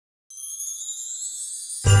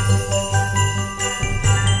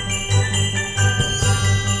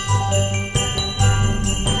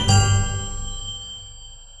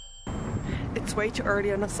It's way too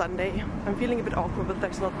early on a Sunday. I'm feeling a bit awkward that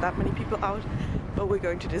there's not that many people out, but we're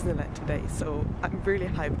going to Disneyland today, so I'm really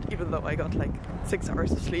hyped, even though I got like 6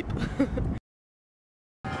 hours of sleep.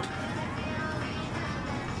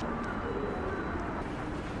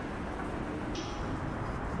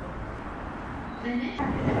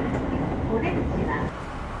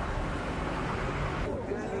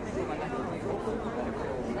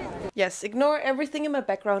 Yes, ignore everything in my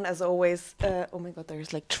background as always. Oh my god,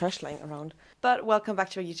 there's like trash lying around. But welcome back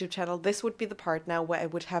to my YouTube channel. This would be the part now where I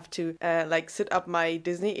would have to like sit up my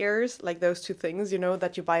Disney ears, like those two things, you know,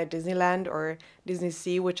 that you buy at Disneyland or Disney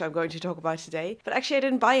Sea, which I'm going to talk about today. But actually I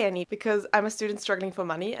didn't buy any because I'm a student struggling for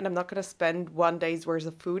money and I'm not going to spend 1 day's worth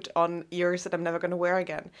of food on ears that I'm never going to wear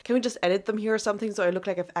again. Can we just edit them here or something so I look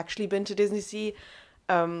like I've actually been to Disney Sea?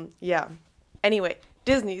 Yeah. Anyway.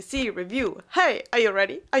 Disney Sea review. Hey, are you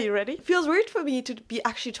ready? Are you ready? It feels weird for me to be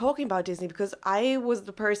actually talking about Disney because I was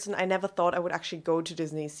the person I never thought I would actually go to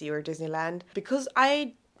Disney Sea or Disneyland because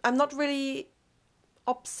I'm not really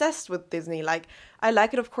obsessed with Disney. Like, I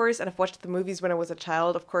like it, of course, and I've watched the movies when I was a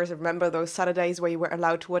child. Of course, I remember those Saturdays where you were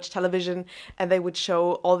allowed to watch television and they would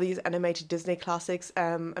show all these animated Disney classics.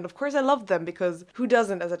 And of course, I loved them because who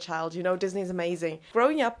doesn't as a child? You know, Disney's amazing.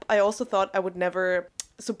 Growing up, I also thought I would never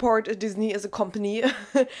support Disney as a company.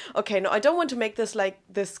 Okay, no, I don't want to make this like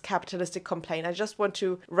this capitalistic complaint. I just want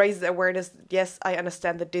to raise the awareness. Yes, I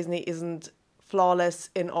understand that Disney isn't flawless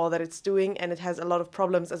in all that it's doing and it has a lot of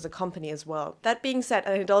problems as a company as well. That being said,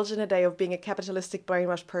 I indulged in a day of being a capitalistic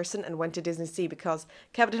brainwashed person and went to Disney Sea because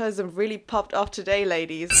capitalism really popped off today,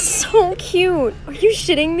 ladies. So cute! Are you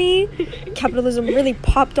shitting me? Capitalism really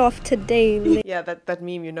popped off today. Yeah, that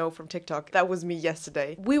meme you know from TikTok. That was me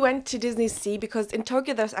yesterday. We went to Disney Sea because in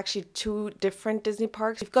Tokyo there's actually 2 different Disney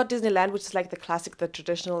parks. We've got Disneyland, which is like the classic, the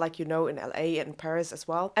traditional, like you know, in LA and Paris as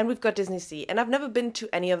well. And we've got Disney Sea. And I've never been to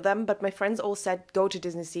any of them, but my friends all said go to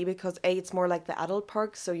Disney Sea because A, it's more like the adult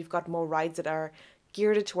park, so you've got more rides that are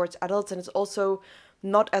geared towards adults, and it's also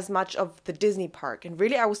not as much of the Disney park. And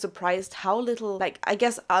really I was surprised how little, like, I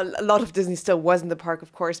guess a lot of Disney still was in the park,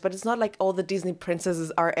 of course, but it's not like all the Disney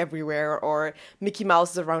princesses are everywhere or Mickey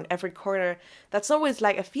Mouse is around every corner. That's not what it's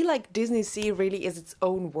like. I feel like Disney Sea really is its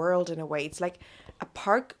own world in a way. It's like a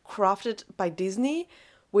park crafted by Disney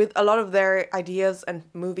with a lot of their ideas and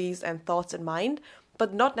movies and thoughts in mind,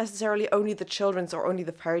 but not necessarily only the children's or only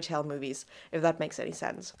the fairy tale movies, if that makes any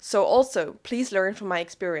sense. So also, please learn from my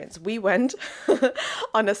experience. We went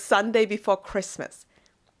on a Sunday before Christmas.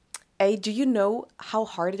 Do you know how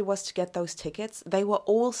hard it was to get those tickets? They were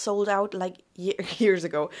all sold out like years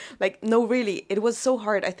ago. Like, no, really, it was so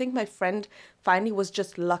hard. I think my friend finally was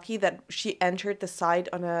just lucky that she entered the site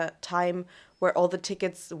on a time where all the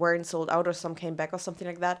tickets weren't sold out or some came back or something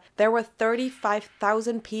like that. There were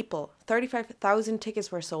 35,000 people. 35,000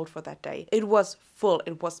 tickets were sold for that day. It was full.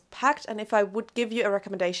 It was packed. And if I would give you a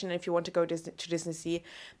recommendation, if you want to go to Disney Sea,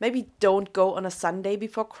 maybe don't go on a Sunday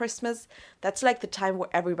before Christmas. That's like the time where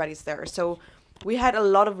everybody's there. So we had a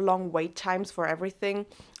lot of long wait times for everything.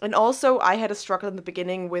 And also I had a struggle in the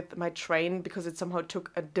beginning with my train because it somehow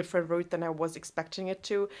took a different route than I was expecting it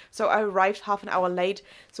to. So I arrived half an hour late.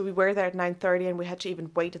 So we were there at 9:30 and we had to even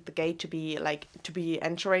wait at the gate to be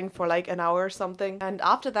entering for like an hour or something. And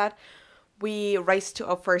after that, we raced to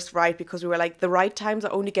our first ride because we were like, the ride times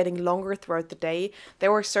are only getting longer throughout the day.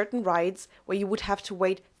 There were certain rides where you would have to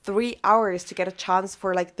wait 3 hours to get a chance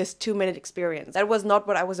for like this 2-minute experience. That was not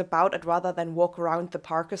what I was about. I'd rather than walk around the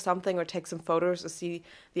park or something or take some photos or see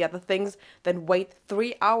the other things than wait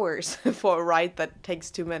 3 hours for a ride that takes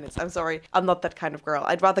 2 minutes. I'm sorry, I'm not that kind of girl.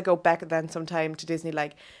 I'd rather go back then sometime to Disney.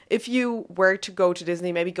 Like, if you were to go to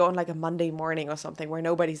Disney, maybe go on like a Monday morning or something where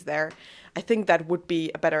nobody's there. I think that would be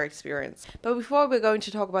a better experience. But before we're going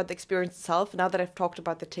to talk about the experience itself, now that I've talked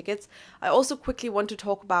about the tickets, I also quickly want to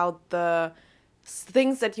talk about the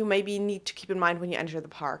things that you maybe need to keep in mind when you enter the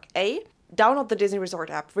park. Download the Disney Resort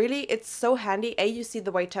app. Really, it's so handy. You see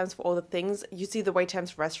the wait times for all the things. You see the wait times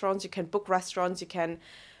for restaurants. You can book restaurants. You can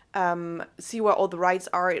see where all the rides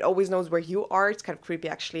are. It always knows where you are. It's kind of creepy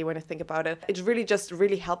actually when I think about it. It's really just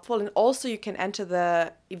really helpful. And also you can enter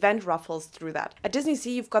the event raffles through that. At Disney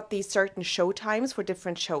Sea, you've got these certain show times for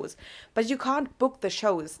different shows, but you can't book the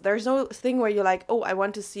shows. There's no thing where you're like, oh, I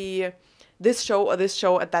want to see this show or this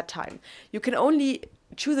show at that time. You can only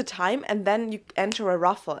choose a time and then you enter a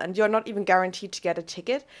raffle, and you're not even guaranteed to get a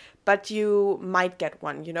ticket, but you might get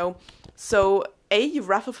one, you know? So you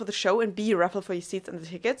raffle for the show, and B, you raffle for your seats and the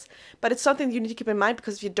tickets. But it's something you need to keep in mind,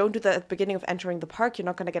 because if you don't do that at the beginning of entering the park, you're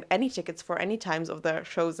not going to get any tickets for any times of the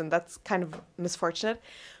shows, and that's kind of misfortunate.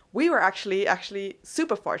 We were actually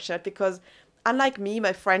super fortunate, because unlike me,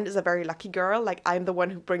 my friend is a very lucky girl. Like, I'm the one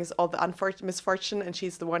who brings all the misfortune, and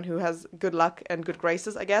she's the one who has good luck and good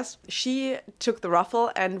graces, I guess. She took the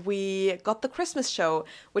raffle, and we got the Christmas show,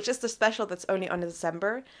 which is the special that's only on in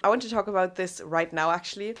December. I want to talk about this right now,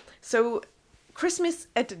 actually. So, Christmas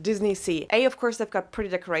at Disney Sea. Of course, they've got pretty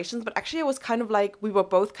decorations, but actually I was kind of like, we were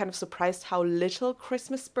both kind of surprised how little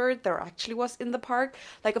Christmas spirit there actually was in the park.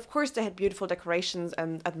 Like, of course, they had beautiful decorations,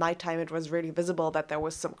 and at nighttime it was really visible that there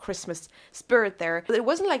was some Christmas spirit there. But it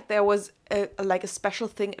wasn't like there was a special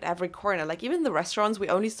thing at every corner. Like, even in the restaurants, we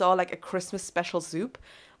only saw like a Christmas special soup.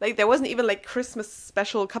 Like, there wasn't even like Christmas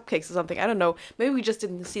special cupcakes or something. I don't know. Maybe we just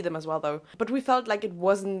didn't see them as well, though. But we felt like it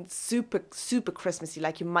wasn't super, super Christmassy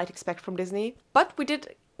like you might expect from Disney. But we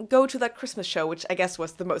did go to that Christmas show, which I guess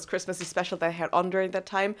was the most Christmassy special they had on during that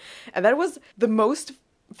time. And that was the most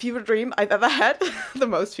fever dream I've ever had. The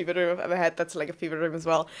most fever dream I've ever had. That's like a fever dream as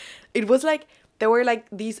well. It was like, there were like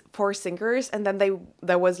these 4 singers, and then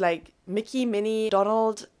there was like Mickey, Minnie,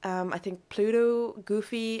 Donald, I think Pluto,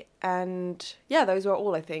 Goofy, and yeah, those were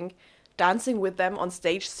all, I think, dancing with them on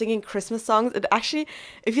stage, singing Christmas songs. It actually,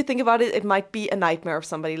 if you think about it, it might be a nightmare of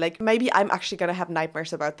somebody. Like, maybe I'm actually gonna have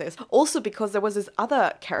nightmares about this. Also because there was this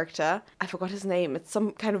other character, I forgot his name, it's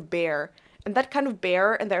some kind of bear. And that kind of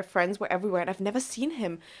bear and their friends were everywhere, and I've never seen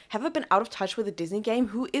him. Have I been out of touch with the Disney game?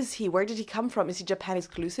 Who is he? Where did he come from? Is he Japan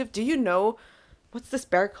exclusive? Do you know? What's this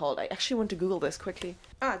bear called? I actually want to Google this quickly.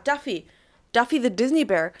 Duffy. Duffy the Disney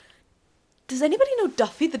bear. Does anybody know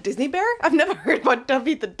Duffy the Disney bear? I've never heard about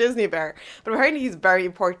Duffy the Disney bear. But apparently he's very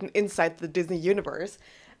important inside the Disney universe.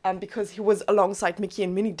 Because he was alongside Mickey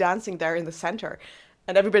and Minnie dancing there in the center.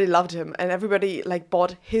 And everybody loved him. And everybody like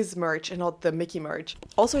bought his merch and not the Mickey merch.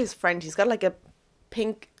 Also his friend. He's got like a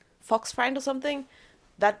pink fox friend or something.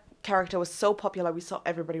 That character was so popular, we saw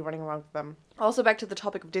everybody running around with them. Also, back to the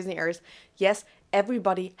topic of Disney ears. Yes,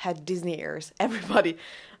 everybody had Disney ears. Everybody.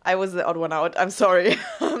 I was the odd one out. I'm sorry.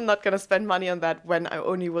 I'm not gonna spend money on that when I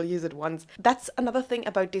only will use it once. That's another thing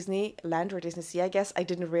about Disneyland or Disney Sea, I guess, I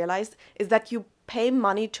didn't realize, is that you pay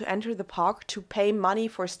money to enter the park to pay money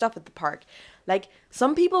for stuff at the park. Like,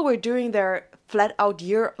 some people were doing their flat-out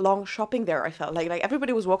year-long shopping there, I felt. Like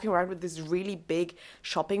everybody was walking around with these really big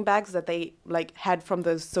shopping bags that they, like, had from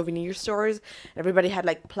the souvenir stores. Everybody had,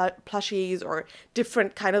 like, plushies or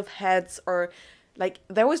different kind of heads, or, like,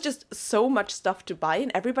 there was just so much stuff to buy,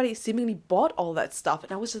 and everybody seemingly bought all that stuff.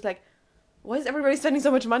 And I was just like, why is everybody spending so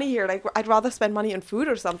much money here? Like, I'd rather spend money on food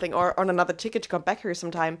or something, or on another ticket to come back here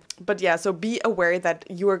sometime. But yeah, so be aware that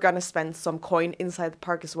you are gonna spend some coin inside the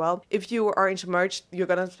park as well. If you are into merch, you're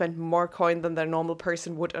gonna spend more coin than the normal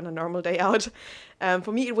person would on a normal day out.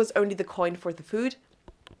 For me, it was only the coin for the food,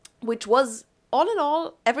 which was, all in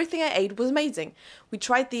all, everything I ate was amazing. We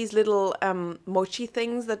tried these little mochi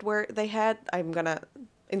things that they had. I'm gonna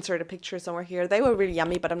insert a picture somewhere here. They were really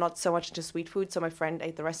yummy, but I'm not so much into sweet food, so my friend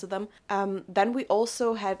ate the rest of them. Then we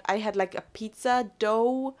also I had like a pizza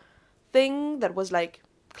dough thing that was like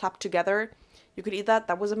clapped together. You could eat that.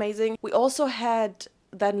 That was amazing. We also had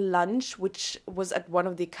then lunch, which was at one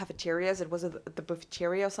of the cafeterias. It was at the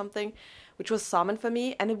buffeteria or something, which was salmon for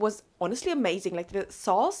me, and it was honestly amazing. Like, the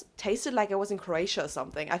sauce tasted like I was in Croatia or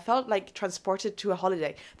something. I felt like transported to a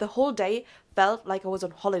holiday. The whole day felt like I was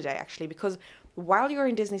on holiday, actually, because while you're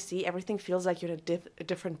in Disney Sea, everything feels like you're in a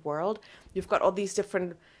different world. You've got all these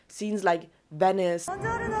different scenes like Venice.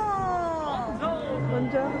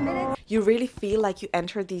 You really feel like you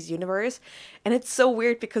entered these universe, and it's so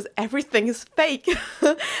weird because everything is fake.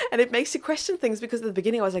 And it makes you question things, because at the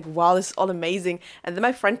beginning I was like, wow, this is all amazing. And then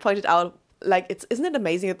my friend pointed out, like, isn't it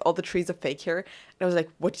amazing that all the trees are fake here? And I was like,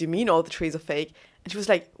 what do you mean all the trees are fake? And she was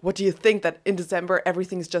like, what do you think, that in December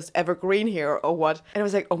everything's just evergreen here or what? And I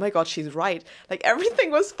was like, oh my god, she's right. Like,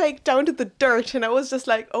 everything was fake down to the dirt. And I was just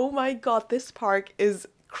like, oh my god, this park is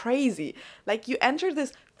crazy. Like, you enter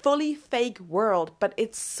this fully fake world, but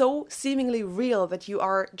it's so seemingly real that you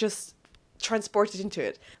are just transported into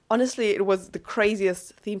it. Honestly, it was the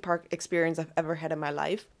craziest theme park experience I've ever had in my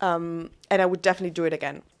life. And I would definitely do it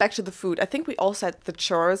again. Back to the food. I think we also had the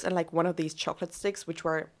churros and like one of these chocolate sticks, which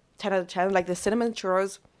were 10 out of 10. Like the cinnamon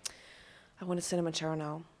churros. I want a cinnamon churro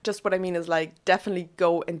now. Just what I mean is, like, definitely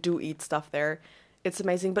go and do eat stuff there. It's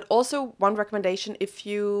amazing. But also, one recommendation, if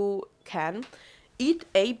you can, eat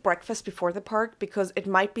a breakfast before the park, because it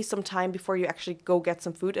might be some time before you actually go get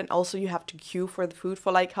some food, and also you have to queue for the food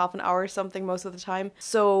for like half an hour or something most of the time.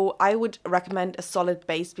 So I would recommend a solid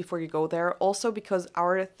base before you go there. Also, because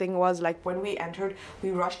our thing was, like, when we entered,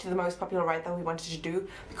 we rushed to the most popular ride that we wanted to do,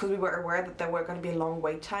 because we were aware that there were going to be long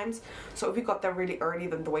wait times. So if we got there really early,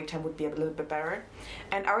 then the wait time would be a little bit better.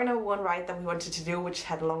 And our number one ride that we wanted to do, which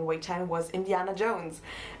had a long wait time, was Indiana Jones.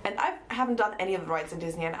 And I've haven't done any of the rides in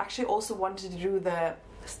Disney, and actually also wanted to do the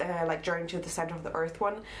like Journey to the Center of the Earth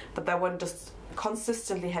one, but that one just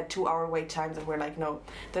consistently had 2-hour wait times, and we're like, no,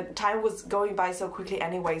 the time was going by so quickly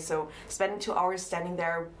anyway, so spending 2 hours standing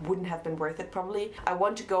there wouldn't have been worth it probably. I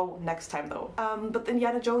want to go next time though. But the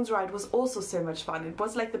Indiana Jones ride was also so much fun. It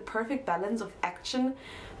was like the perfect balance of action,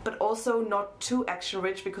 but also not too action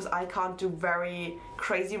rich, because I can't do very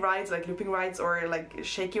crazy rides like looping rides or like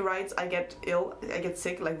shaky rides. I get ill, I get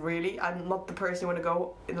sick, like really. I'm not the person who want to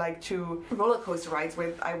go like to roller coaster rides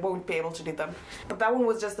where I won't be able to do them. But that one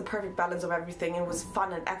was just the perfect balance of everything. It was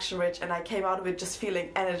fun and action rich, and I came out of it just feeling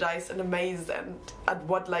energized and amazed at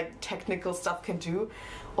what like technical stuff can do.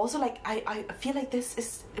 Also, like I feel like this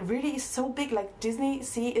is really so big. Like Disney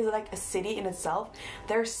Sea is like a city in itself.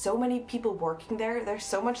 There are so many people working there. There's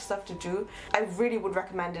so much stuff to do. I really would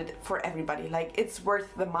recommend it for everybody. Like, it's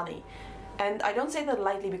worth the money. And I don't say that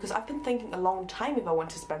lightly, because I've been thinking a long time if I want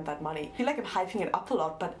to spend that money. I feel like I'm hyping it up a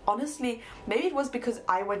lot, but honestly, maybe it was because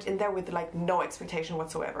I went in there with like no expectation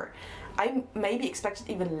whatsoever. I maybe expected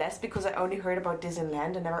even less because I only heard about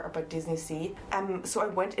Disneyland and never about Disney Sea. So I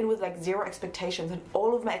went in with like 0 expectations, and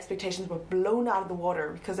all of my expectations were blown out of the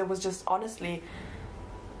water, because it was just honestly,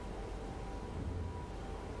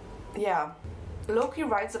 yeah, low-key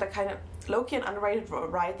rides that are kind of low-key and underrated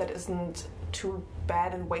ride that isn't too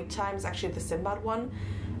bad in wait time is actually the Sinbad one.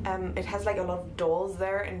 It has like a lot of dolls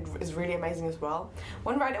there and is really amazing as well.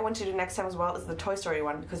 One ride I want to do next time as well is the Toy Story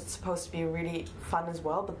one, because it's supposed to be really fun as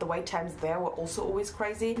well, but the wait times there were also always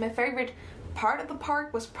crazy. My favorite part of the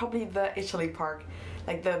park was probably the Italy park,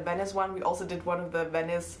 like the Venice one. We also did one of the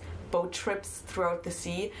Venice boat trips throughout the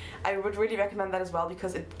sea. I would really recommend that as well,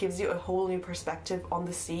 because it gives you a whole new perspective on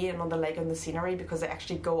the sea and on the lake and the scenery, because they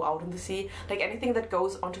actually go out in the sea. Like anything that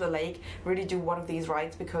goes onto the lake, really do one of these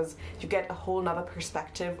rides, because you get a whole nother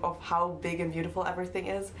perspective of how big and beautiful everything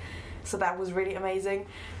is. So that was really amazing.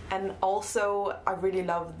 And also I really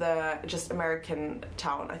love the just American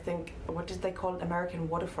town. I think, what did they call it? American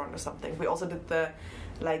waterfront or something. We also did the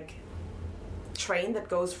like train that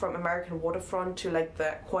goes from American waterfront to like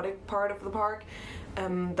the aquatic part of the park.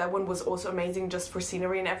 That one was also amazing, just for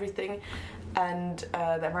scenery and everything. And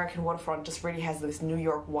the American waterfront just really has this New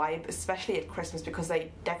York vibe, especially at Christmas, because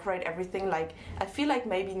they decorate everything like, I feel like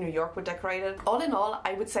maybe New York would decorate it. All in all,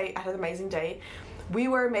 I would say I had an amazing day. We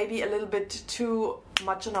were maybe a little bit too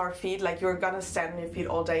much on our feet, like you're gonna stand on your feet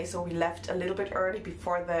all day, so we left a little bit early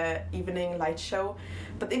before the evening light show.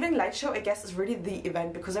 But the evening light show, I guess, is really the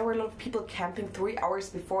event, because there were a lot of people camping 3 hours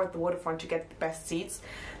before at the waterfront to get the best seats.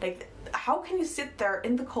 Like, how can you sit there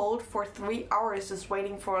in the cold for 3 hours just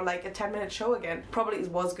waiting for like a 10-minute show again? Probably it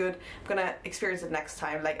was good. I'm gonna experience it next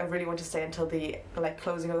time. Like, I really want to stay until the like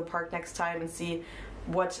closing of the park next time and see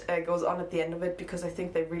what goes on at the end of it, because I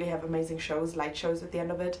think they really have amazing shows, light shows at the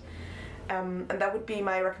end of it. And that would be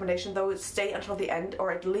my recommendation though, stay until the end,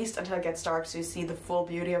 or at least until it gets dark, so you see the full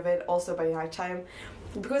beauty of it also by nighttime.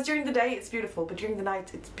 Because during the day it's beautiful, but during the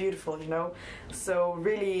night it's beautiful, you know? So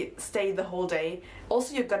really stay the whole day.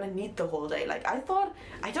 Also, you're gonna need the whole day. Like, I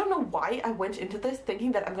don't know why I went into this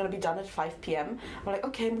thinking that I'm gonna be done at 5 p.m. I'm like,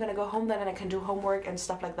 okay, I'm gonna go home then and I can do homework and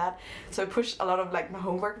stuff like that. So I pushed a lot of like my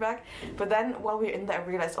homework back. But then while we were in there, I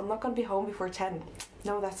realized I'm not gonna be home before 10.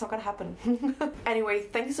 No, that's not gonna happen. Anyway,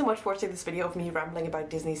 thank you so much for watching this video of me rambling about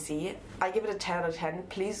Disney Sea. I give it a 10 out of 10.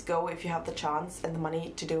 Please go if you have the chance and the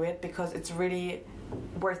money to do it, because it's really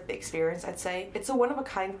worth the experience, I'd say. It's a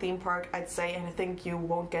one-of-a-kind theme park, I'd say, and I think you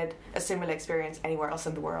won't get a similar experience anywhere else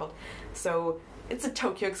in the world. So it's a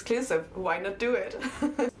Tokyo exclusive, why not do it?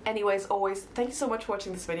 Anyways, always, thank you so much for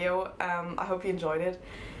watching this video. I hope you enjoyed it,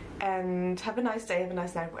 and have a nice day, have a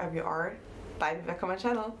nice night wherever you are. Bye, be back on my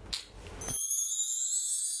channel.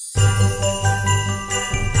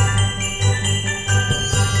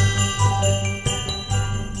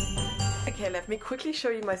 Okay, let me quickly show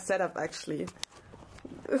you my setup actually.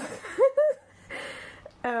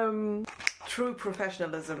 True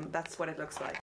professionalism, that's what it looks like.